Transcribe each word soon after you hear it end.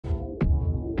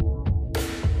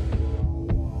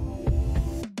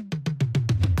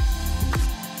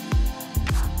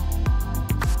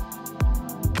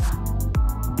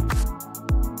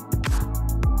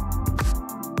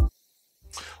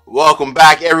Welcome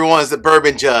back, everyone. It's the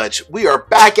Bourbon Judge. We are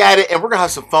back at it, and we're gonna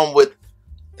have some fun with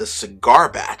the cigar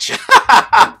batch.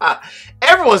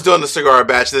 Everyone's doing the cigar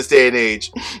batch this day and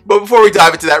age. But before we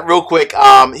dive into that, real quick,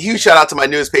 huge shout out to my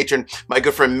newest patron, my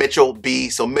good friend Mitchell B.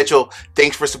 So Mitchell,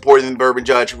 thanks for supporting the Bourbon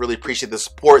Judge. Really appreciate the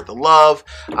support, the love.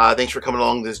 Thanks for coming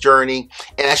along this journey.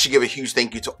 And I should give a huge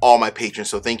thank you to all my patrons.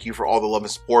 So thank you for all the love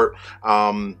and support.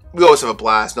 We always have a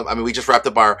blast. I mean, we just wrapped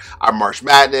up our March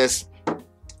Madness.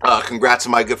 Congrats to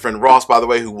my good friend Ross, by the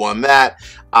way, who won that.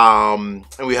 And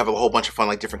we have a whole bunch of fun,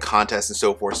 like different contests and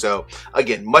so forth. So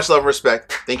again, much love and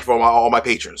respect. Thank you for all my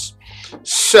patrons.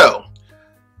 So,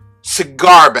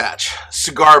 cigar batch,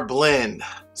 cigar blend,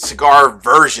 cigar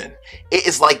version. It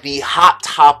is like the hot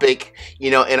topic, you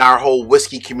know, in our whole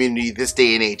whiskey community this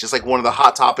day and age. It's like one of the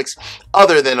hot topics,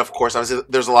 other than, of course, obviously,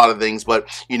 there's a lot of things, but,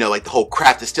 you know, like the whole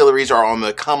craft distilleries are on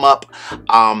the come up.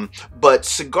 But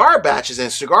cigar batches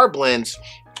and cigar blends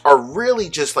are really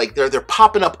just like they're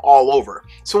popping up all over.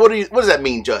 So what does that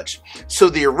mean, Judge? So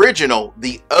the original,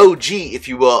 the OG, if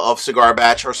you will, of cigar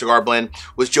batch or cigar blend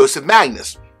was Joseph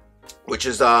Magnus, which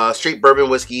is straight bourbon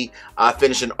whiskey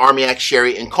finished in Armagnac,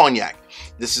 sherry, and cognac.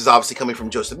 This is obviously coming from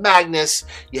Joseph Magnus.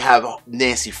 You have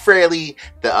Nancy Fraley,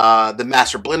 the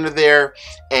master blender there,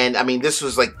 and I mean this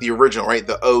was like the original, right?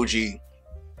 The OG.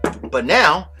 But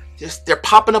now they're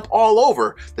popping up all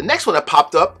over. The next one that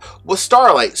popped up was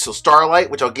Starlight. So Starlight,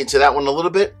 which I'll get to that one in a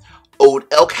little bit. Old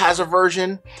Elk has a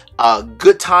version.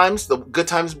 Good Times, the Good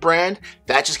Times brand,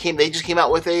 they just came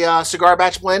out with a cigar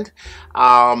batch blend.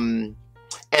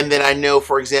 And then I know,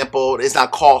 for example, it's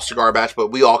not called cigar batch,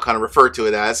 but we all kind of refer to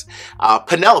it as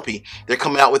Penelope. They're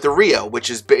coming out with the Rio, which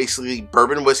is basically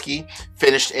bourbon whiskey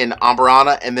finished in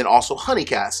Amburana and then also honey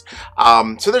cask.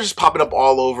 So they're just popping up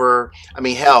all over. I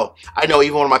mean, hell, I know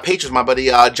even one of my patrons, my buddy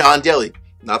John Daly,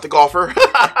 not the golfer,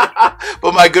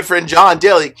 but my good friend John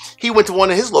Daly, he went to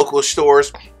one of his local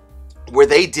stores where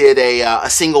they did a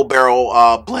single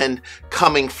barrel blend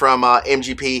coming from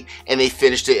MGP, and they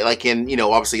finished it like in, you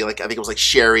know, obviously like I think it was like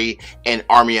sherry and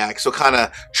Armagnac. So kind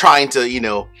of trying to, you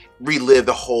know, relive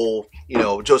the whole, you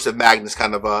know, Joseph Magnus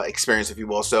kind of experience, if you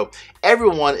will. So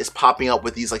everyone is popping up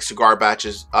with these like cigar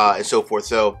batches and so forth.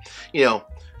 So, you know,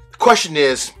 the question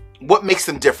is, what makes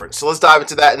them different? So let's dive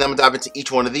into that, and then I'm gonna dive into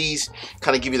each one of these,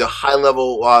 kind of give you the high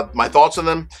level, my thoughts on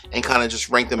them, and kind of just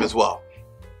rank them as well.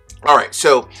 All right,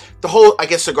 so the whole, I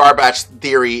guess, cigar batch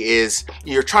theory is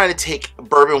you're trying to take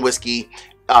bourbon whiskey,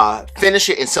 finish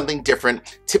it in something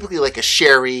different, typically like a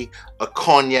sherry, a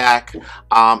cognac,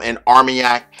 an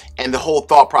Armagnac, and the whole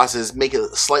thought process is make it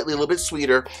slightly a little bit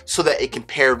sweeter so that it can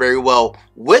pair very well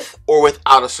with or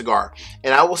without a cigar.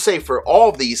 And I will say for all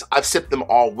of these, I've sipped them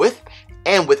all with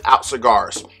and without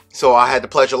cigars. So I had the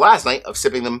pleasure last night of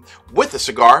sipping them with a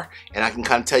cigar, and I can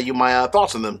kind of tell you my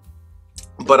thoughts on them.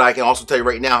 But I can also tell you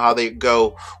right now how they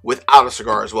go without a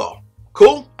cigar as well.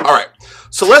 Cool? All right.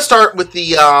 So let's start with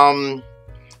the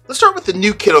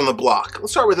new kid on the block.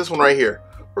 Let's start with this one right here.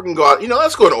 We're gonna go out. You know,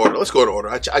 let's go in order. Let's go in order.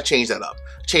 I changed that up.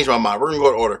 Changed my mind. We're gonna go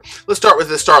in order. Let's start with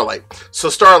the Starlight. So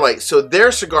Starlight. So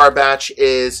their cigar batch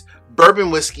is bourbon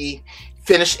whiskey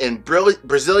finished in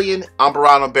Brazilian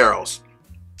Amburana barrels.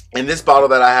 And this bottle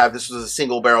that I have, this was a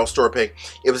single barrel store pick.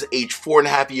 It was aged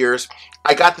 4.5 years.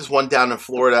 I got this one down in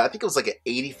Florida. I think it was like an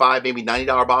 $85, maybe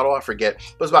 $90 bottle. I forget.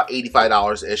 It was about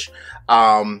 $85-ish.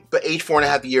 But aged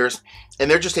 4.5 years. And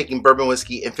they're just taking bourbon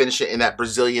whiskey and finish it in that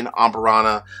Brazilian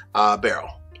Amburana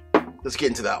barrel. Let's get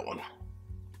into that one.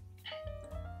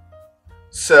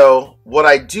 So what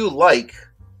I do like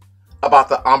about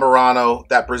the Amburano,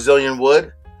 that Brazilian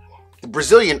wood, the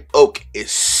Brazilian oak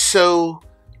is so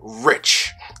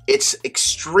rich. It's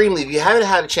extremely, if you haven't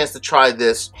had a chance to try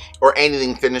this or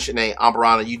anything finished in a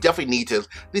Amburana, you definitely need to at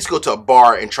least go to a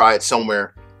bar and try it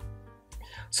somewhere.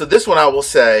 So this one I will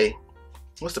say,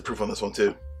 what's the proof on this one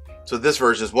too? So this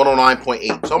version is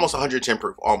 109.8. It's almost 110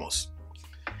 proof, almost.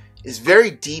 It's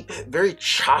very deep, very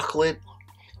chocolate.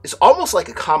 It's almost like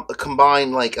a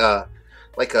combined like a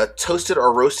toasted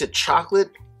or roasted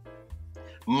chocolate,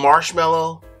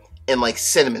 marshmallow, and like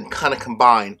cinnamon kind of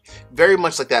combined. Very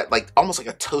much like that, like almost like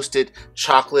a toasted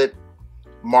chocolate,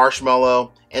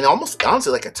 marshmallow, and almost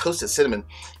honestly like a toasted cinnamon.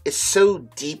 It's so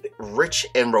deep, rich,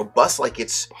 and robust. Like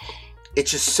it's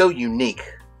just so unique.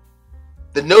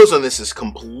 The nose on this is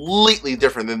completely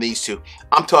different than these two.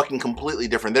 I'm talking completely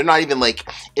different. They're not even like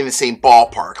in the same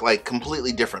ballpark, like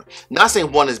completely different. Not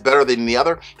saying one is better than the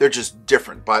other. They're just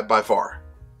different by far.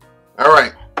 All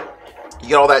right. You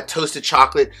get all that toasted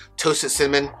chocolate, toasted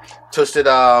cinnamon, toasted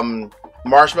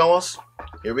marshmallows.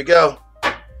 Here we go.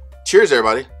 Cheers,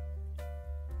 everybody.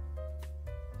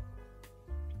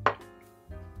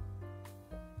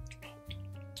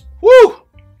 Woo!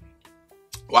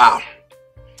 Wow.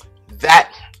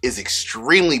 That is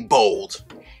extremely bold.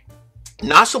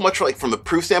 Not so much like from the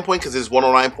proof standpoint, because it's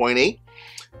 109.8,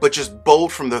 but just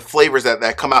bold from the flavors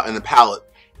that come out in the palate.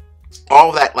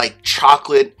 All that like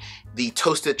chocolate, the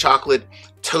toasted chocolate,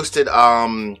 toasted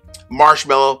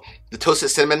marshmallow, the toasted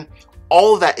cinnamon,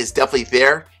 all of that is definitely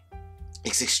there.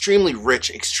 It's extremely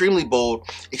rich, extremely bold,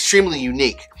 extremely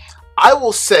unique. I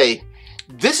will say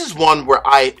this is one where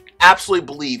I absolutely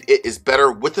believe it is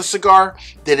better with a cigar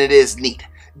than it is neat.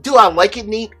 Do I like it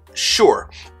neat? Sure.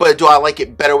 But do I like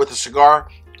it better with a cigar?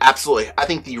 Absolutely. I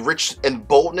think the rich and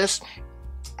boldness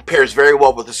pairs very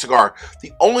well with a cigar.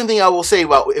 The only thing I will say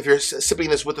about if you're sipping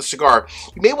this with a cigar,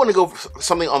 you may want to go for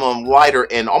something on the lighter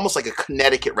end, almost like a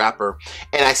Connecticut wrapper.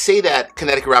 And I say that,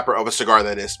 Connecticut wrapper of a cigar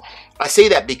that is. I say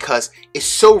that because it's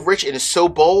so rich and it's so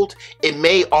bold, it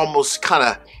may almost kind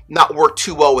of not work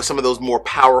too well with some of those more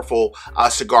powerful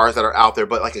cigars that are out there.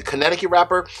 But like a Connecticut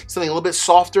wrapper, something a little bit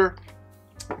softer,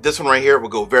 this one right here will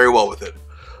go very well with it.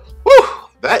 Woo!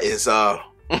 That is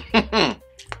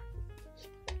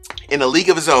in a league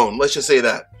of his own. Let's just say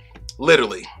that.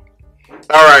 Literally.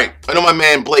 All right. I know my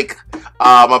man Blake,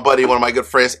 my buddy, one of my good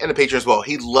friends, and a patron as well.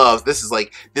 He loves, this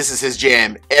is his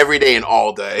jam every day and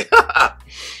all day.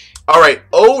 All right.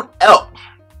 Old Elk.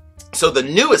 So the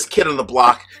newest kid on the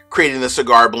block creating the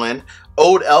cigar blend.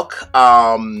 Old Elk.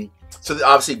 So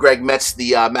obviously Greg Metz,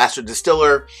 the master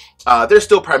distiller. They're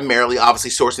still primarily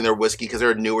obviously sourcing their whiskey because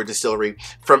they're a newer distillery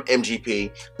from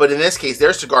MGP. But in this case,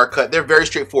 their cigar cut, they're very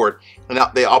straightforward. And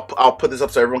I'll put this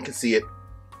up so everyone can see it.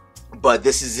 But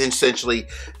this is essentially,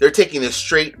 they're taking this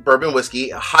straight bourbon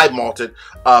whiskey, a high malted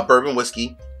bourbon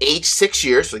whiskey, aged 6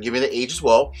 years, so give me the age as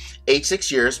well, aged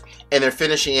 6 years, and they're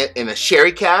finishing it in a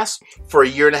sherry cask for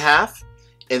 1.5 years,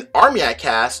 an Armagnac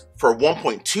cask for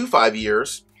 1.25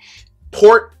 years,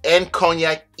 port and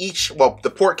cognac each, well, the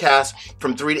port cask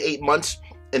from 3 to 8 months,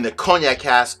 and the cognac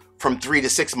cask from 3 to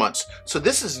 6 months. So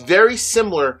this is very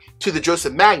similar to the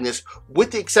Joseph Magnus,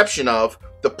 with the exception of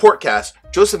the port cask.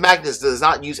 Joseph Magnus does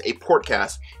not use a port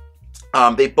cask.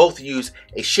 They both use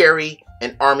a sherry,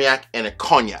 an Armagnac, and a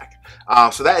cognac.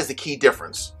 So that is the key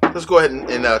difference. Let's go ahead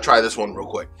and try this one real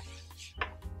quick.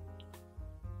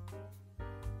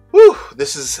 Whew,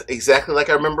 this is exactly like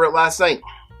I remember it last night.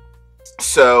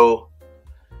 So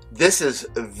this is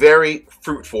very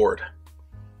fruit forward.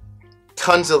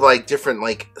 Tons of like different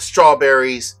like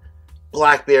strawberries,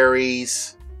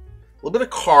 blackberries, a little bit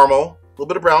of caramel, a little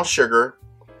bit of brown sugar,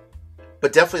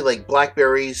 but definitely like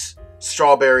blackberries,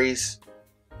 strawberries,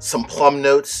 some plum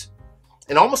notes,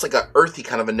 and almost like an earthy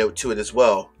kind of a note to it as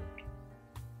well.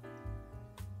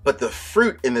 But the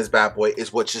fruit in this bad boy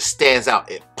is what just stands out.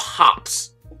 It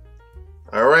pops.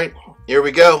 All right, here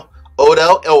we go. Old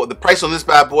Elk. Oh, the price on this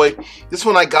bad boy. This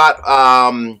one I got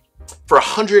for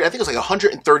I think it was like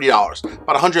 $130, about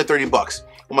 130 bucks.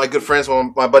 One of my good friends,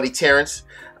 my buddy Terrence,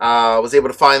 was able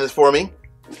to find this for me.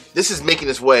 This is making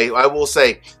its way. I will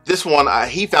say this one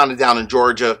he found it down in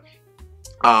Georgia,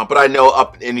 but I know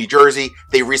up in New Jersey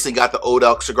they recently got the Old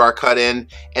Elk cigar cut in,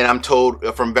 and I'm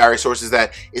told from various sources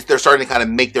that they're starting to kind of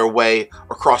make their way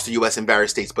across the U.S. in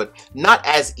various states, but not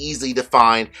as easily to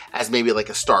find as maybe like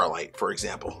a Starlight, for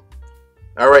example.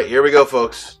 All right, here we go,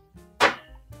 folks.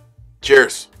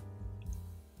 Cheers.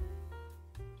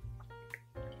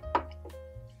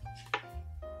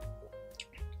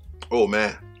 Oh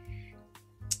man,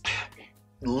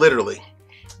 literally,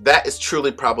 that is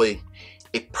truly probably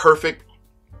a perfect,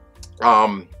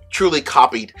 truly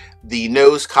copied. The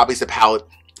nose copies the palate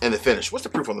and the finish. What's the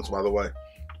proof on this, by the way?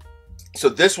 So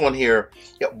this one here,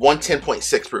 yeah,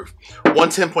 110.6 proof.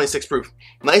 110.6 proof.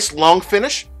 Nice long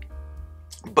finish,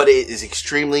 but it is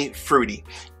extremely fruity,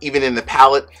 even in the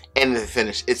palate and the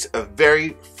finish. It's a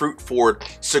very fruit-forward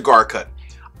cigar cut.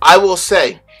 I will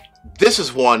say, this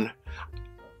is one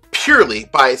purely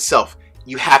by itself.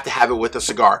 You have to have it with a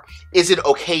cigar. Is it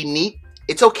okay neat?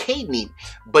 It's okay neat,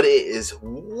 but it is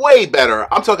way better.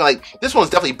 I'm talking like, this one's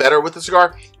definitely better with a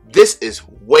cigar. This is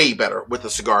way better with a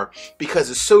cigar because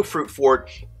it's so fruit-forward.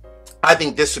 I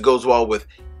think this goes well with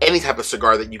any type of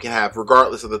cigar that you can have,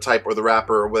 regardless of the type or the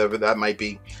wrapper or whatever that might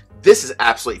be. This is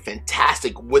absolutely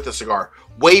fantastic with a cigar.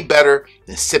 Way better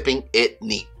than sipping it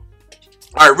neat.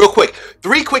 All right, real quick.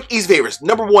 3 quick easy favors.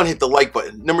 Number 1, hit the like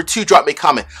button. Number 2, drop me a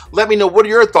comment. Let me know what are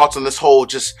your thoughts on this whole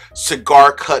just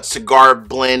cigar cut, cigar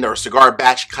blend, or cigar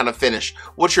batch kind of finish.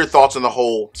 What's your thoughts on the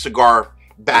whole cigar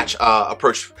batch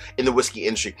approach in the whiskey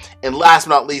industry? And last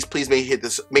but not least, please make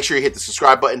sure you hit the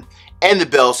subscribe button and the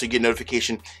bell so you get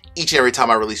notification each and every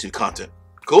time I release new content.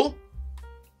 Cool?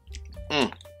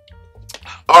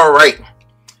 All right.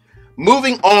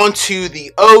 Moving on to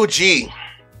the OG.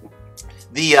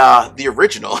 the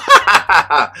original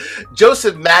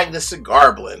Joseph Magnus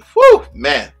Cigar Blend. Whew,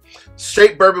 man.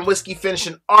 Straight bourbon whiskey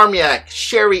finishing Armagnac,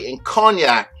 sherry, and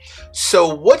cognac.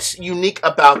 So what's unique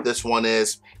about this one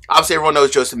is, obviously everyone knows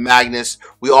Joseph Magnus.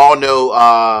 We all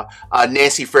know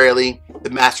Nancy Fraley, the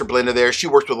master blender there. She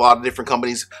works with a lot of different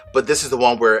companies, but this is the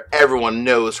one where everyone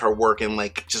knows her work and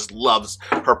like just loves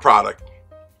her product.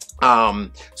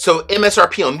 So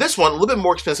MSRP on this one, a little bit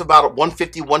more expensive, about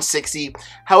 $150, $160.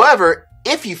 However,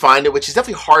 if you find it, which is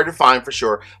definitely hard to find for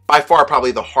sure, by far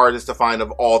probably the hardest to find of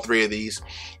all three of these,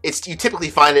 you typically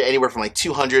find it anywhere from like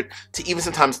 $200 to even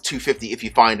sometimes $250 if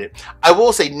you find it. I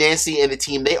will say Nancy and the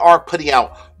team, they are putting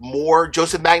out more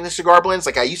Joseph Magnus cigar blends.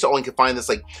 Like I used to only could find this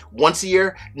like once a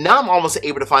year. Now I'm almost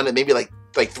able to find it maybe like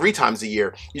 3 times a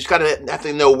year. You just gotta have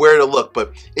to know where to look,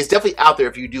 but it's definitely out there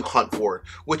if you do hunt for it,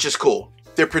 which is cool.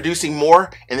 They're producing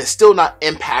more and it's still not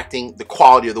impacting the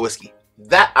quality of the whiskey.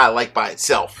 That I like by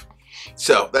itself.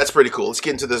 So that's pretty cool. Let's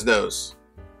get into this nose.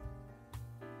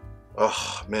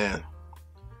 Oh man.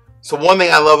 So one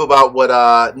thing I love about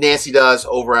what Nancy does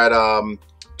over at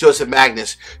Joseph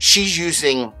Magnus, she's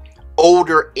using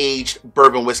older aged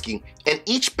bourbon whiskey, and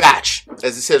each batch,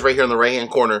 as it says right here on the right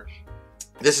hand corner,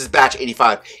 this is batch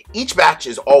 85. Each batch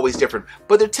is always different,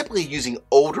 but they're typically using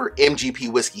older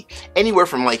MGP whiskey, anywhere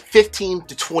from like 15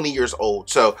 to 20 years old.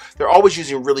 So they're always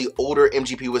using really older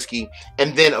MGP whiskey,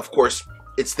 and then of course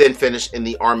it's then finished in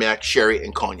the Armagnac, sherry,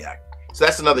 and cognac. So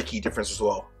that's another key difference as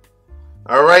well.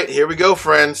 All right, here we go,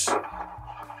 friends.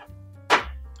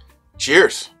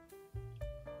 Cheers.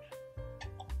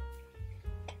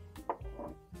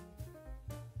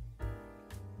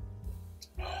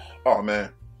 Oh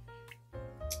man.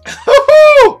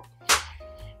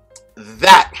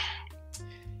 That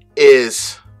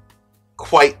is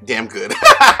quite damn good.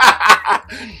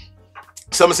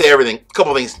 So I'm gonna say everything. A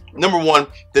couple of things. Number one,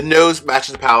 the nose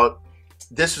matches the palate.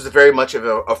 This was very much of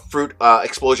a fruit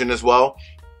explosion as well.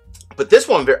 But this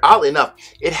one, very oddly enough,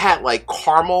 it had like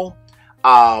caramel,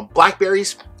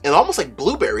 blackberries, and almost like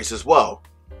blueberries as well.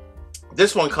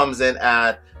 This one comes in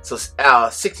at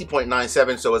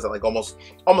 60.97, so it's like almost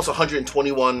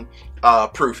 121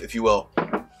 proof, if you will.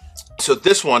 So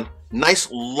this one, nice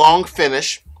long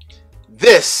finish.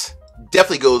 This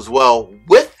definitely goes well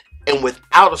with and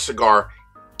without a cigar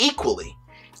equally.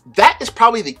 That is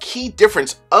probably the key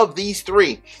difference of these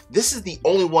three. This is the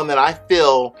only one that I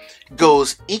feel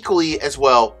goes equally as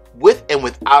well with and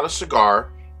without a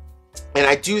cigar. And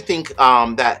I do think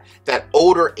that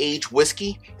older age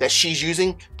whiskey that she's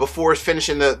using before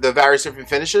finishing the various different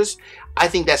finishes, I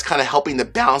think that's kind of helping to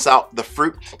balance out the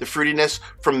fruitiness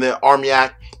from the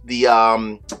Armagnac,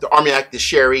 the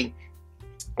sherry,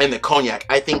 and the cognac.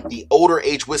 I think the older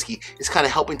age whiskey is kind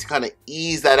of helping to kind of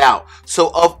ease that out.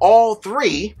 So of all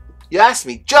three, you asked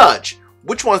me, Judge,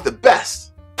 which one's the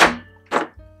best?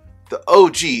 The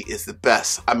OG is the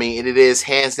best. I mean, it is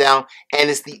hands down, and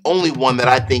it's the only one that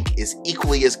I think is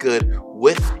equally as good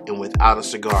with and without a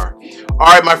cigar.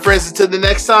 All right, my friends, until the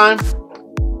next time,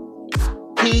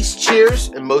 peace, cheers,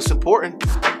 and most important,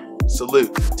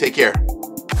 salute. Take care.